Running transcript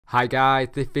Hi guys,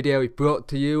 this video is brought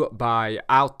to you by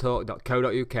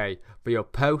outtalk.co.uk for your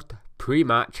post,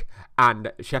 pre-match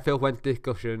and Sheffield Wednesday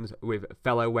discussions with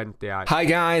fellow Wednesdayites. Hi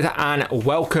guys and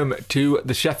welcome to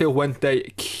the Sheffield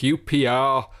Wednesday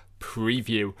QPR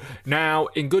preview. Now,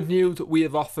 in good news, we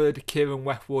have offered Kieran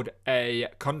Westwood a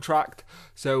contract,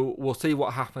 so we'll see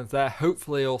what happens there.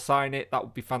 Hopefully he'll sign it. That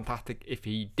would be fantastic if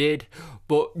he did,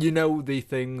 but you know these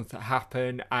things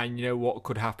happen, and you know what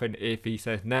could happen if he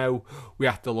says no. We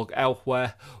have to look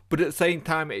elsewhere, but at the same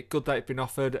time it's good that it's been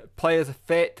offered. Players are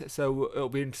fit, so it'll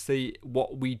be interesting to see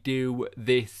what we do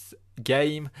this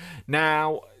game.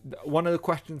 Now, one of the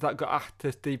questions that got asked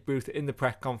to Steve Bruce in the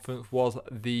press conference was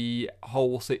the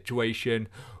whole situation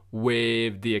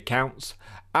with the accounts,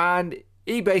 and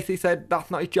he basically said that's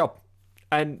not his job.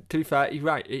 And to be fair, he's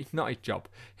right, it's not his job.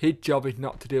 His job is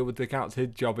not to deal with the accounts, his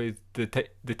job is the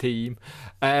team.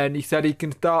 And he said he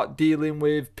can start dealing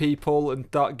with people and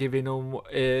start giving them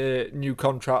a new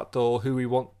contract or who he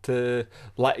wants to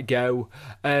let go.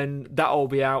 And that'll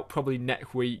be out probably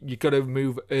next week. You've got to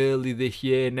move early this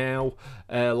year now,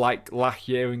 like last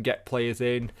year, and get players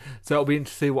in. So it'll be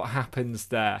interesting to see what happens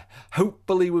there.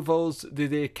 Hopefully with us,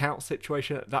 the account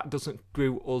situation, that doesn't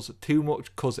screw us too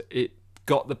much, because it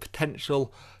got the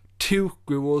potential to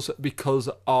screw us because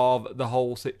of the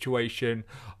whole situation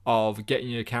of getting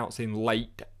your accounts in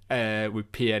late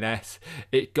with PNS.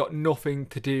 It got nothing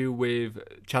to do with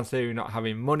Chancery not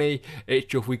having money. It's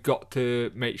just we've got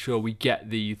to make sure we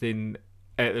get these in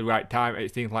at the right time.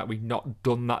 It seems like we've not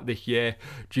done that this year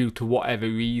due to whatever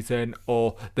reason,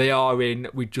 or they are in,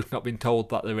 we've just not been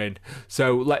told that they're in.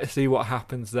 So let's see what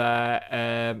happens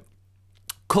there.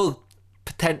 Could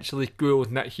potentially screw us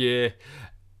next year,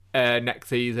 next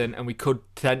season, and we could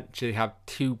potentially have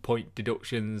 2-point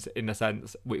deductions in a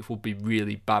sense, which would be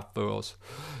really bad for us.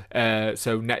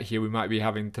 So next year we might be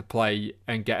having to play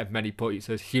and get as many points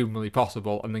as humanly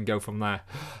possible and then go from there.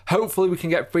 Hopefully we can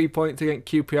get 3 points against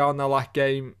QPR in the last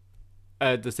game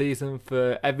the season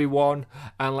for everyone,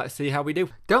 and let's see how we do.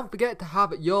 Don't forget to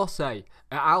have your say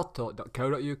at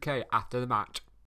outtalk.co.uk after the match.